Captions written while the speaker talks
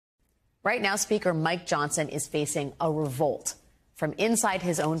Right now, Speaker Mike Johnson is facing a revolt from inside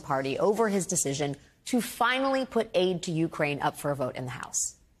his own party over his decision to finally put aid to Ukraine up for a vote in the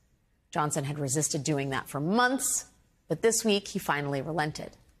House. Johnson had resisted doing that for months, but this week he finally relented.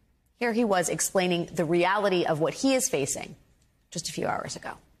 Here he was explaining the reality of what he is facing just a few hours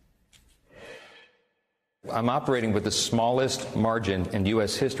ago. I'm operating with the smallest margin in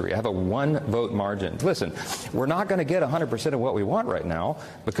U.S. history. I have a one-vote margin. Listen, we're not going to get 100% of what we want right now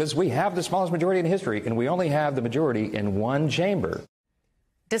because we have the smallest majority in history, and we only have the majority in one chamber.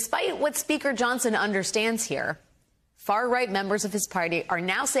 Despite what Speaker Johnson understands here, far-right members of his party are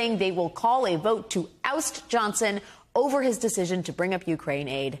now saying they will call a vote to oust Johnson over his decision to bring up Ukraine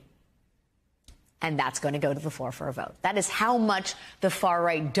aid. And that's going to go to the floor for a vote. That is how much the far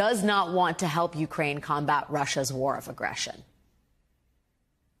right does not want to help Ukraine combat Russia's war of aggression.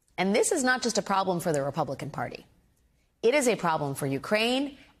 And this is not just a problem for the Republican Party. It is a problem for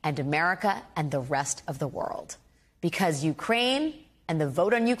Ukraine and America and the rest of the world. Because Ukraine and the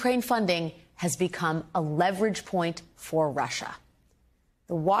vote on Ukraine funding has become a leverage point for Russia.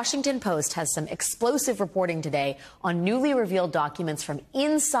 The Washington Post has some explosive reporting today on newly revealed documents from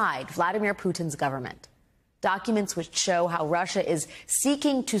inside Vladimir Putin's government. Documents which show how Russia is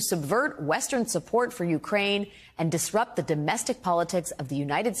seeking to subvert Western support for Ukraine and disrupt the domestic politics of the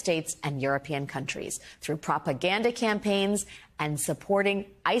United States and European countries through propaganda campaigns and supporting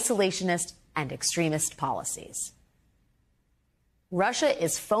isolationist and extremist policies. Russia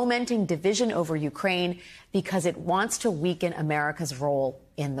is fomenting division over Ukraine because it wants to weaken America's role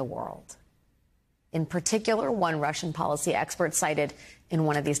in the world. In particular, one Russian policy expert cited in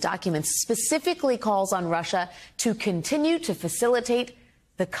one of these documents specifically calls on Russia to continue to facilitate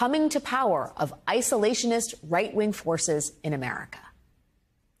the coming to power of isolationist right-wing forces in America.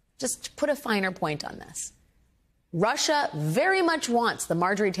 Just to put a finer point on this, Russia very much wants the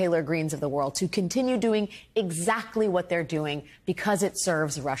Marjorie Taylor Greenes of the world to continue doing exactly what they're doing because it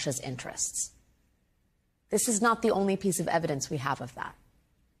serves Russia's interests. This is not the only piece of evidence we have of that.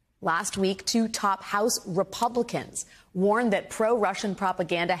 Last week, two top House Republicans warned that pro-Russian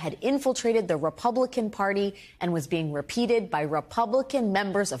propaganda had infiltrated the Republican Party and was being repeated by Republican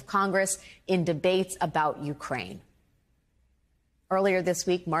members of Congress in debates about Ukraine. Earlier this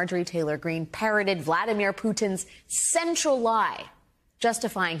week, Marjorie Taylor Greene parroted Vladimir Putin's central lie,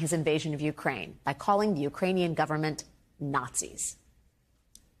 justifying his invasion of Ukraine by calling the Ukrainian government Nazis.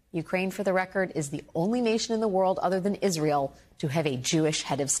 Ukraine, for the record, is the only nation in the world other than Israel to have a Jewish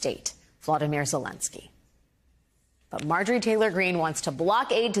head of state, Vladimir Zelensky. But Marjorie Taylor Greene wants to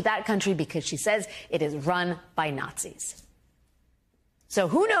block aid to that country because she says it is run by Nazis. So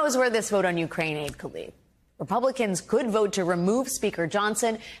who knows where this vote on Ukraine aid could lead? Republicans could vote to remove Speaker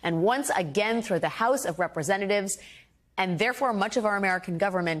Johnson and once again throw the House of Representatives and therefore much of our American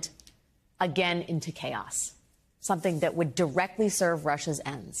government again into chaos, something that would directly serve Russia's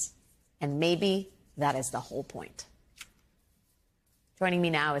ends. And maybe that is the whole point. Joining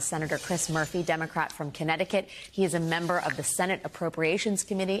me now is Senator Chris Murphy, Democrat from Connecticut. He is a member of the Senate Appropriations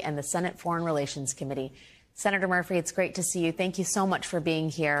Committee and the Senate Foreign Relations Committee. Senator Murphy, it's great to see you. Thank you so much for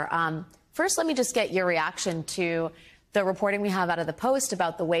being here. First, let me just get your reaction to the reporting we have out of the Post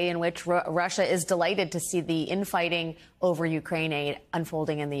about the way in which Russia is delighted to see the infighting over Ukraine aid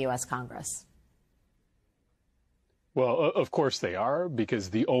unfolding in the U.S. Congress. Well, of course they are, because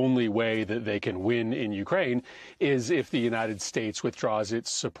the only way that they can win in Ukraine is if the United States withdraws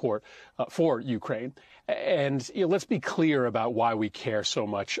its support for Ukraine. And let's be clear about why we care so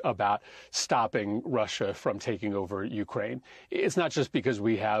much about stopping Russia from taking over Ukraine. It's not just because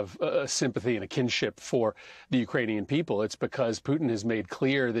we have a sympathy and a kinship for the Ukrainian people. It's because Putin has made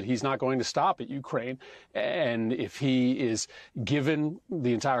clear that he's not going to stop at Ukraine. And if he is given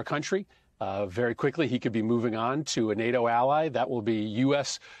the entire country, very quickly, he could be moving on to a NATO ally. That will be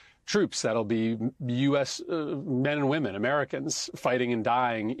U.S. troops. That'll be U.S. Men and women, Americans, fighting and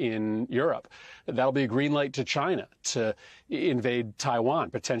dying in Europe. That'll be a green light to China to invade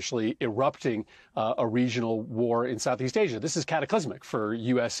Taiwan, potentially erupting a regional war in Southeast Asia. This is cataclysmic for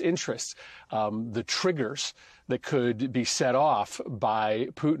U.S. interests. The triggers that could be set off by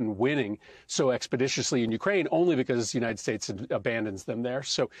Putin winning so expeditiously in Ukraine only because the United States abandons them there.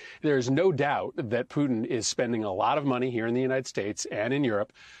 So there's no doubt that Putin is spending a lot of money here in the United States and in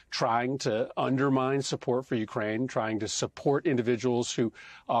Europe trying to undermine support for Ukraine, trying to support individuals who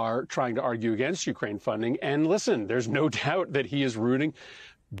are trying to argue against Ukraine funding. And listen, there's no doubt that he is rooting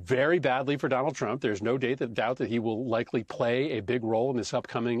very badly for Donald Trump. There's no doubt that he will likely play a big role in this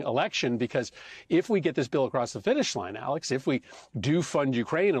upcoming election, because if we get this bill across the finish line, Alex, if we do fund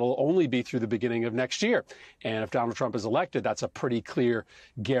Ukraine, it'll only be through the beginning of next year. And if Donald Trump is elected, that's a pretty clear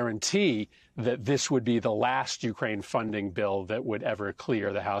guarantee that this would be the last Ukraine funding bill that would ever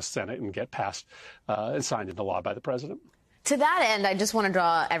clear the House, Senate, and get passed and signed into law by the president. To that end, I just want to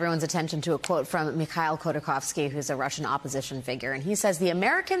draw everyone's attention to a quote from Mikhail Khodorkovsky, who's a Russian opposition figure. And he says the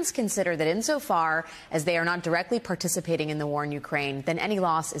Americans consider that insofar as they are not directly participating in the war in Ukraine, then any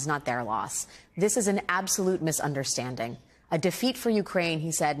loss is not their loss. This is an absolute misunderstanding. A defeat for Ukraine,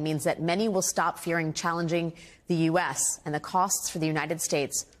 he said, means that many will stop fearing challenging the U.S., and the costs for the United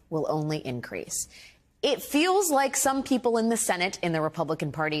States will only increase. It feels like some people in the Senate, in the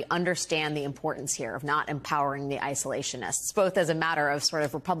Republican Party, understand the importance here of not empowering the isolationists, both as a matter of sort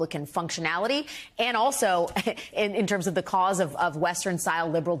of Republican functionality and also in terms of the cause of Western-style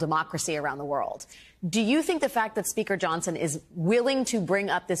liberal democracy around the world. Do you think the fact that Speaker Johnson is willing to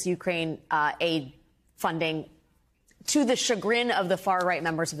bring up this Ukraine aid funding to the chagrin of the far-right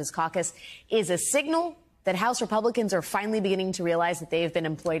members of his caucus is a signal that House Republicans are finally beginning to realize that they have been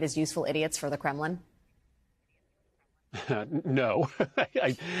employed as useful idiots for the Kremlin? No,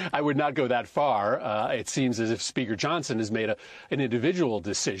 I would not go that far. It seems as if Speaker Johnson has made an individual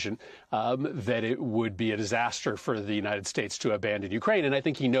decision that it would be a disaster for the United States to abandon Ukraine. And I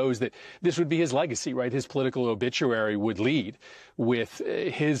think he knows that this would be his legacy, right? His political obituary would lead with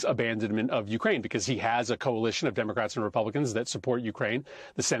his abandonment of Ukraine, because he has a coalition of Democrats and Republicans that support Ukraine.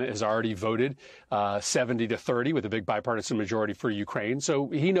 The Senate has already voted 70-30 with a big bipartisan majority for Ukraine. So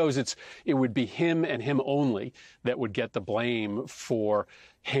he knows it would be him and him only that would get the blame for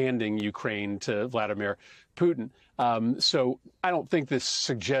handing Ukraine to Vladimir Putin. So I don't think this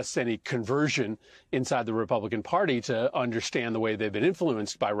suggests any conversion inside the Republican Party to understand the way they've been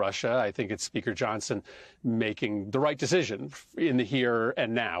influenced by Russia. I think it's Speaker Johnson making the right decision in the here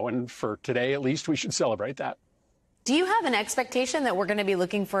and now. And for today, at least, we should celebrate that. Do you have an expectation that we're going to be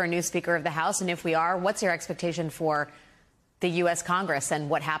looking for a new Speaker of the House? And if we are, what's your expectation for the U.S. Congress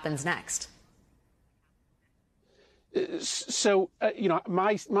and what happens next? So,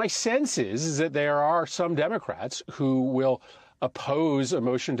 my sense is that there are some Democrats who will oppose a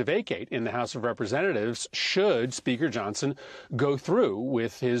motion to vacate in the House of Representatives should Speaker Johnson go through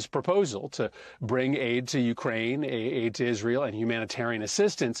with his proposal to bring aid to Ukraine, aid to Israel, and humanitarian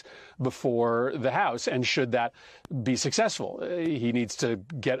assistance before the House. And should that be successful, he needs to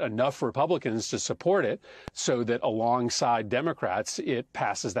get enough Republicans to support it so that alongside Democrats, it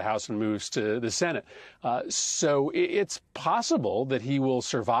passes the House and moves to the Senate. So it's possible that he will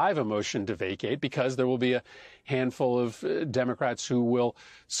survive a motion to vacate because there will be a handful of Democrats who will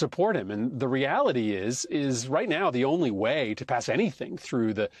support him. And the reality is right now the only way to pass anything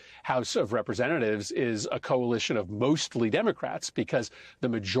through the House of Representatives is a coalition of mostly Democrats, because the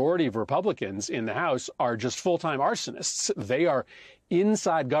majority of Republicans in the House are just full-time arsonists. They are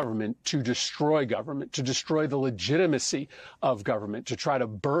inside government to destroy the legitimacy of government, to try to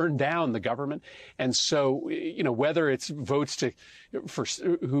burn down the government. And so, whether it's votes for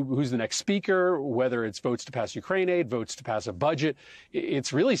who's the next speaker, whether it's votes to pass Ukraine aid, votes to pass a budget,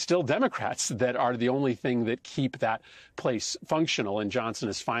 it's really still Democrats that are the only thing that keep that place functional. And Johnson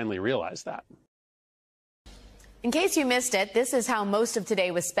has finally realized that. In case you missed it, this is how most of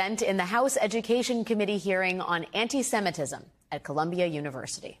today was spent in the House Education Committee hearing on anti-Semitism at Columbia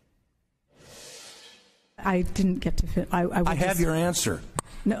University. I didn't get to fit. I have your answer.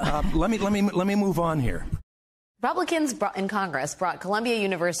 No. Let me move on here. Republicans in Congress brought Columbia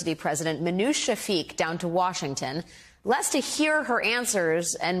University President Manoush Shafik down to Washington, less to hear her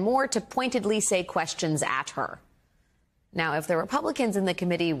answers and more to pointedly say questions at her. Now, if the Republicans in the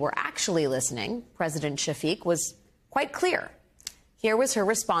committee were actually listening, President Shafik was quite clear. Here was her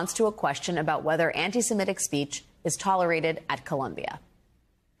response to a question about whether anti-Semitic speech is tolerated at Columbia.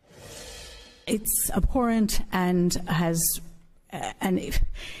 It's abhorrent and has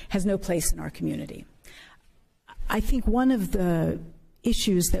no place in our community. I think one of the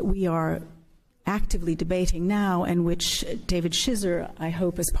issues that we are actively debating now, and which David Shizer, I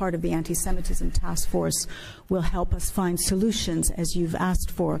hope, as part of the anti-Semitism task force, will help us find solutions, as you've asked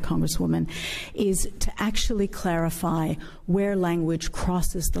for, Congresswoman, is to actually clarify where language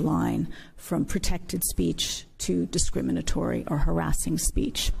crosses the line from protected speech to discriminatory or harassing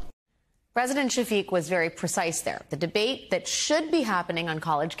speech. President Shafik was very precise there. The debate that should be happening on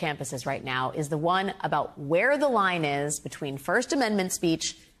college campuses right now is the one about where the line is between First Amendment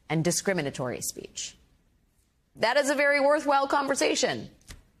speech and discriminatory speech. That is a very worthwhile conversation.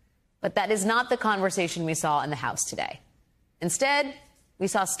 But that is not the conversation we saw in the House today. Instead, we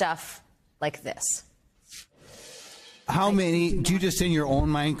saw stuff like this. How many, do you just in your own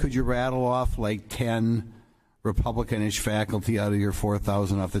mind, could you rattle off like 10 Republicanish faculty out of your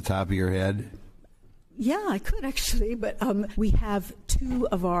 4,000 off the top of your head? Yeah, I could actually, but we have two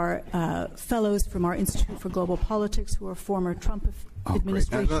of our fellows from our Institute for Global Politics who are former Trump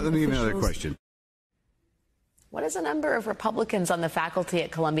administration Great. Let me give you another officials. question. What does a number of Republicans on the faculty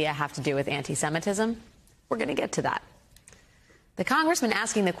at Columbia have to do with anti-Semitism? We're going to get to that. The congressman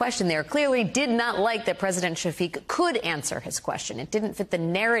asking the question there clearly did not like that President Shafik could answer his question. It didn't fit the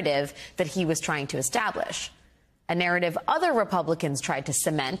narrative that he was trying to establish, a narrative other Republicans tried to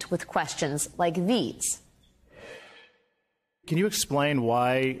cement with questions like these. Can you explain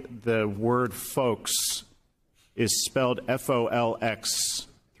why the word folks is spelled F-O-L-X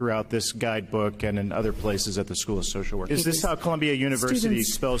throughout this guidebook and in other places at the School of Social Work? Is this how Columbia University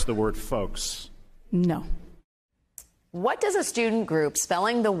spells the word folks? No. What does a student group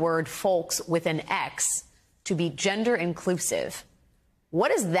spelling the word folks with an X to be gender inclusive, what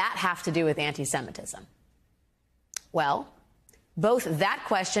does that have to do with anti-Semitism? Well, both that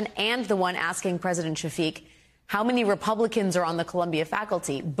question and the one asking President Shafik how many Republicans are on the Columbia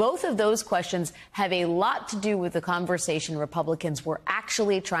faculty, both of those questions have a lot to do with the conversation Republicans were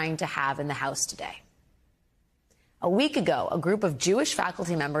actually trying to have in the House today. A week ago, a group of Jewish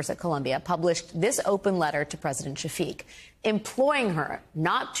faculty members at Columbia published this open letter to President Shafik, imploring her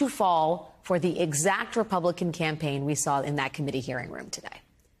not to fall for the exact Republican campaign we saw in that committee hearing room today.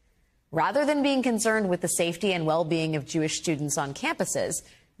 Rather than being concerned with the safety and well-being of Jewish students on campuses,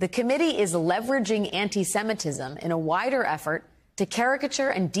 the committee is leveraging anti-Semitism in a wider effort to caricature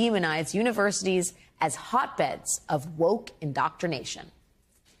and demonize universities as hotbeds of woke indoctrination.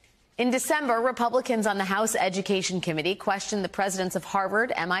 In December, Republicans on the House Education Committee questioned the presidents of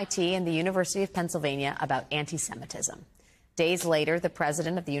Harvard, MIT, and the University of Pennsylvania about anti-Semitism. Days later, the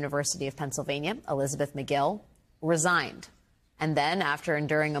president of the University of Pennsylvania, Elizabeth McGill, resigned. And then, after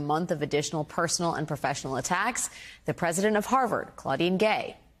enduring a month of additional personal and professional attacks, the president of Harvard, Claudine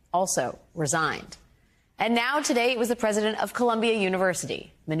Gay, also resigned. And now today it was the president of Columbia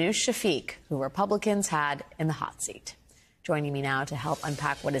University, Manoush Shafik, who Republicans had in the hot seat. Joining me now to help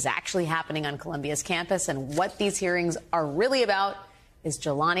unpack what is actually happening on Columbia's campus and what these hearings are really about is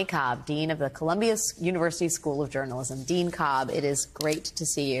Jelani Cobb, Dean of the Columbia University School of Journalism. Dean Cobb, it is great to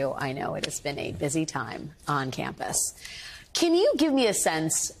see you. I know it has been a busy time on campus. Can you give me a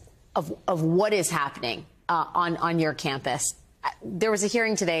sense of what is happening on your campus? There was a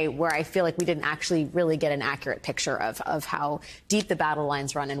hearing today where I feel like we didn't actually really get an accurate picture of how deep the battle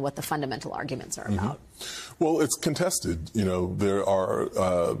lines run and what the fundamental arguments are about. Well, it's contested. You know, there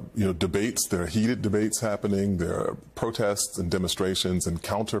are, debates. There are heated debates happening. There are protests and demonstrations and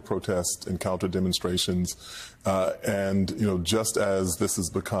counter-protests and counter-demonstrations. Just as this has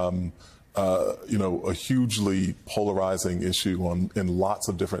become a hugely polarizing issue in lots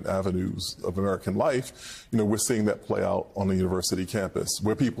of different avenues of American life, we're seeing that play out on the university campus,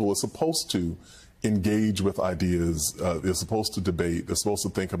 where people are supposed to engage with ideas, they're supposed to debate, they're supposed to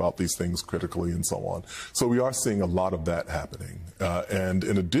think about these things critically and so on. So we are seeing a lot of that happening. And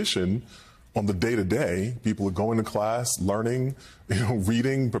in addition, on the day-to-day, people are going to class, learning,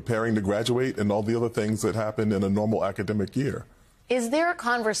 reading, preparing to graduate, and all the other things that happen in a normal academic year. Is there a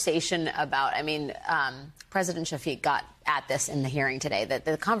conversation about, President Shafik got at this in the hearing today, that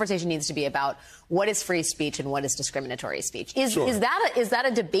the conversation needs to be about what is free speech and what is discriminatory speech. Is that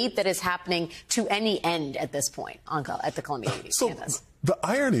a debate that is happening to any end at this point at the Columbia campus? The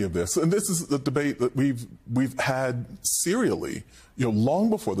irony of this, and this is the debate that we've had serially, long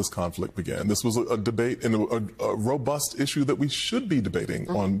before this conflict began. This was a debate and a robust issue that we should be debating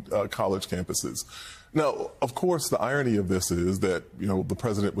on college campuses. Now, of course, the irony of this is that, the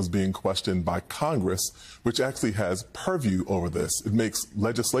president was being questioned by Congress, which actually has purview over this. It makes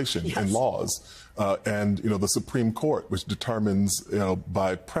legislation and laws. And the Supreme Court, which determines,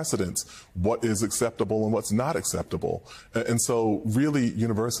 by precedence, what is acceptable and what's not acceptable. And so really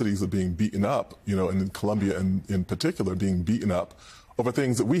universities are being beaten up, and in Columbia in particular being beaten up over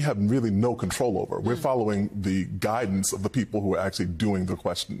things that we have really no control over. We're following the guidance of the people who are actually doing the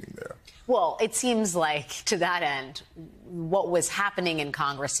questioning there. Well, it seems like to that end, what was happening in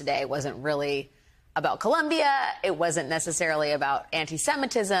Congress today wasn't really about Columbia. It wasn't necessarily about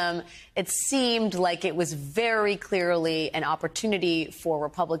anti-Semitism. It seemed like it was very clearly an opportunity for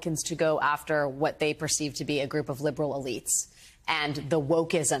Republicans to go after what they perceive to be a group of liberal elites and the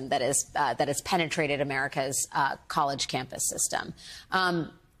wokeism that has penetrated America's college campus system.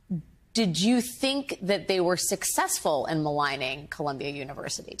 Did you think that they were successful in maligning Columbia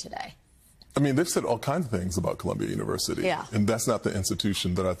University today? I mean, they've said all kinds of things about Columbia University. Yeah. And that's not the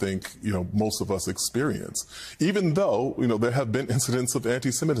institution that I think, most of us experience. Even though, there have been incidents of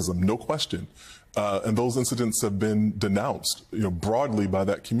anti-Semitism, no question. And those incidents have been denounced, broadly by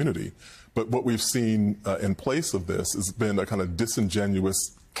that community. But what we've seen in place of this has been a kind of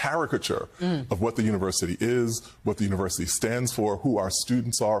disingenuous caricature of what the university is, what the university stands for, who our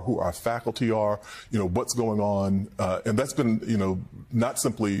students are, who our faculty are, what's going on. And that's been, not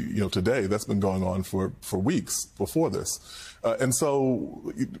simply, today, that's been going on for weeks before this. And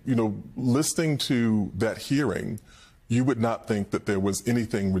so, listening to that hearing, you would not think that there was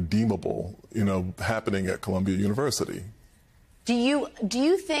anything redeemable, happening at Columbia University. Do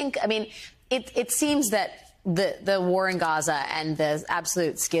you think, I mean, it seems that the war in Gaza and the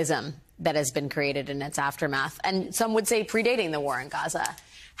absolute schism that has been created in its aftermath, and some would say predating the war in Gaza,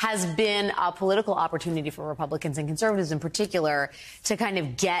 has been a political opportunity for Republicans and conservatives in particular to kind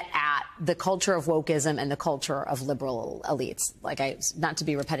of get at the culture of wokeism and the culture of liberal elites. Not to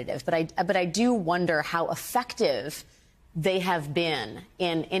be repetitive, but I do wonder how effective they have been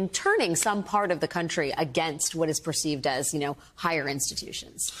in turning some part of the country against what is perceived as, higher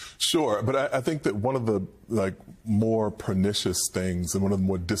institutions. Sure, but I think that one of the more pernicious things and one of the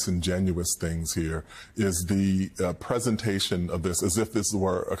more disingenuous things here is the presentation of this as if this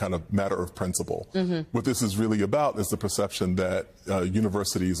were a kind of matter of principle. What this is really about is the perception that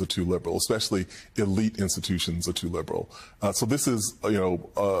universities are too liberal, especially elite institutions are too liberal. So this is,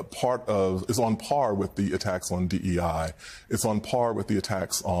 is on par with the attacks on DEI. It's on par with the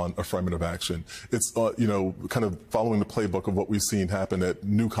attacks on affirmative action. It's, kind of following the playbook of what we've seen happen at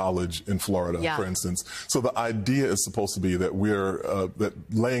New College in Florida, for instance. So the idea is supposed to be that we're that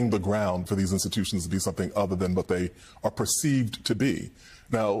laying the ground for these institutions to be something other than what they are perceived to be.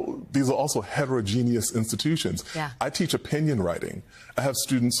 Now, these are also heterogeneous institutions. Yeah. I teach opinion writing. I have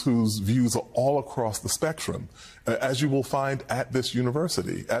students whose views are all across the spectrum, as you will find at this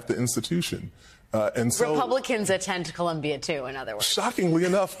university, at the institution. And so Republicans attend Columbia, too, in other words. Shockingly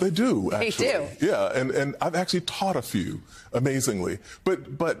enough, they do, actually. They do. Yeah, and I've actually taught a few, amazingly.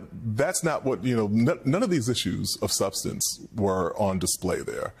 But that's not what, none of these issues of substance were on display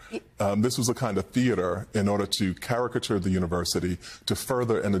there. This was a kind of theater in order to caricature the university, to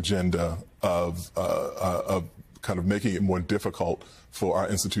further an agenda of kind of making it more difficult for our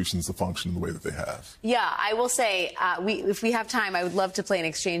institutions to function in the way that they have. Yeah, I will say, if we have time, I would love to play an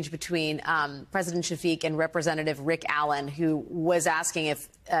exchange between President Shafik and Representative Rick Allen, who was asking if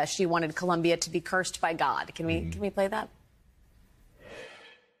she wanted Columbia to be cursed by God. Can we play that?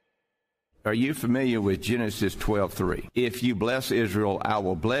 Are you familiar with Genesis 12:3? If you bless Israel, I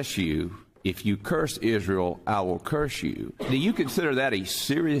will bless you. If you curse Israel, I will curse you. Do you consider that a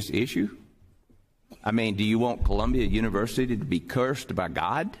serious issue? I mean, do you want Columbia University to be cursed by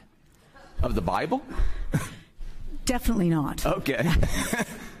God of the Bible? Definitely not. Okay.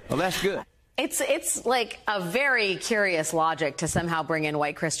 Well, that's good. It's like a very curious logic to somehow bring in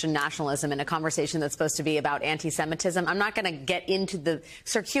white Christian nationalism in a conversation that's supposed to be about anti-Semitism. I'm not going to get into the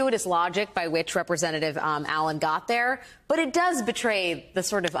circuitous logic by which Representative Allen got there, but it does betray the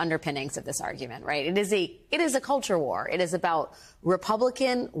sort of underpinnings of this argument, right? It is a culture war. It is about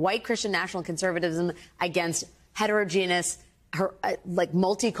Republican, white Christian national conservatism against heterogeneous,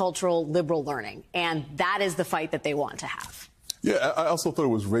 multicultural liberal learning. And that is the fight that they want to have. Yeah, I also thought it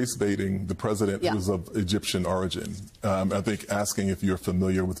was race baiting the president who was of Egyptian origin. I think asking if you're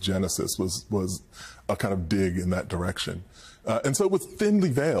familiar with Genesis was a kind of dig in that direction. And so it was thinly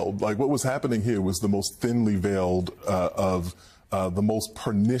veiled. Like what was happening here was the most thinly veiled of the most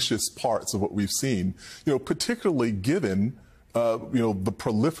pernicious parts of what we've seen, particularly given, the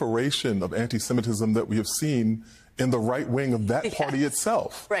proliferation of anti-Semitism that we have seen in the right wing of that party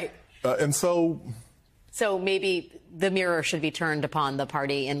itself. Right. And so maybe the mirror should be turned upon the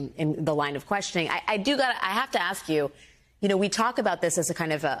party in the line of questioning. I have to ask you, we talk about this as a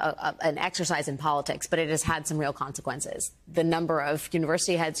kind of an exercise in politics, but it has had some real consequences. The number of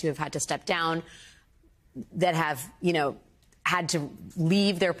university heads who have had to step down, that have, had to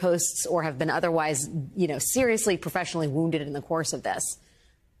leave their posts or have been otherwise, seriously professionally wounded in the course of this.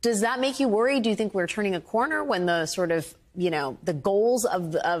 Does that make you worry? Do you think we're turning a corner when the sort of the goals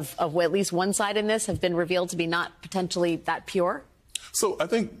of at least one side in this have been revealed to be not potentially that pure? So I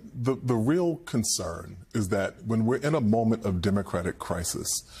think the real concern is that when we're in a moment of democratic crisis,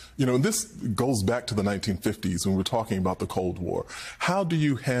 and this goes back to the 1950s when we're talking about the Cold War, how do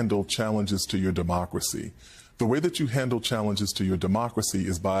you handle challenges to your democracy The way that you handle challenges to your democracy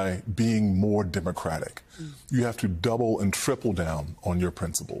is by being more democratic. You have to double and triple down on your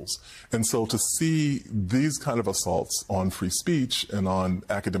principles. And so to see these kind of assaults on free speech and on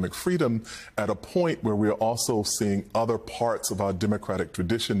academic freedom at a point where we're also seeing other parts of our democratic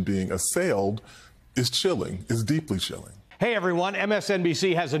tradition being assailed is chilling, is deeply chilling. Hey everyone,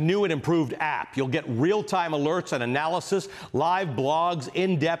 MSNBC has a new and improved app. You'll get real-time alerts and analysis, live blogs,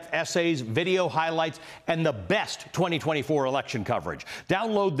 in-depth essays, video highlights, and the best 2024 election coverage.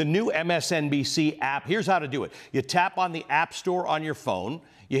 Download the new MSNBC app. Here's how to do it. You tap on the App Store on your phone.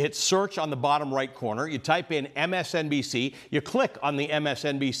 You hit search on the bottom right corner. You type in MSNBC. You click on the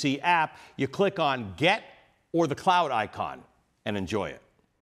MSNBC app. You click on Get or the cloud icon and enjoy it.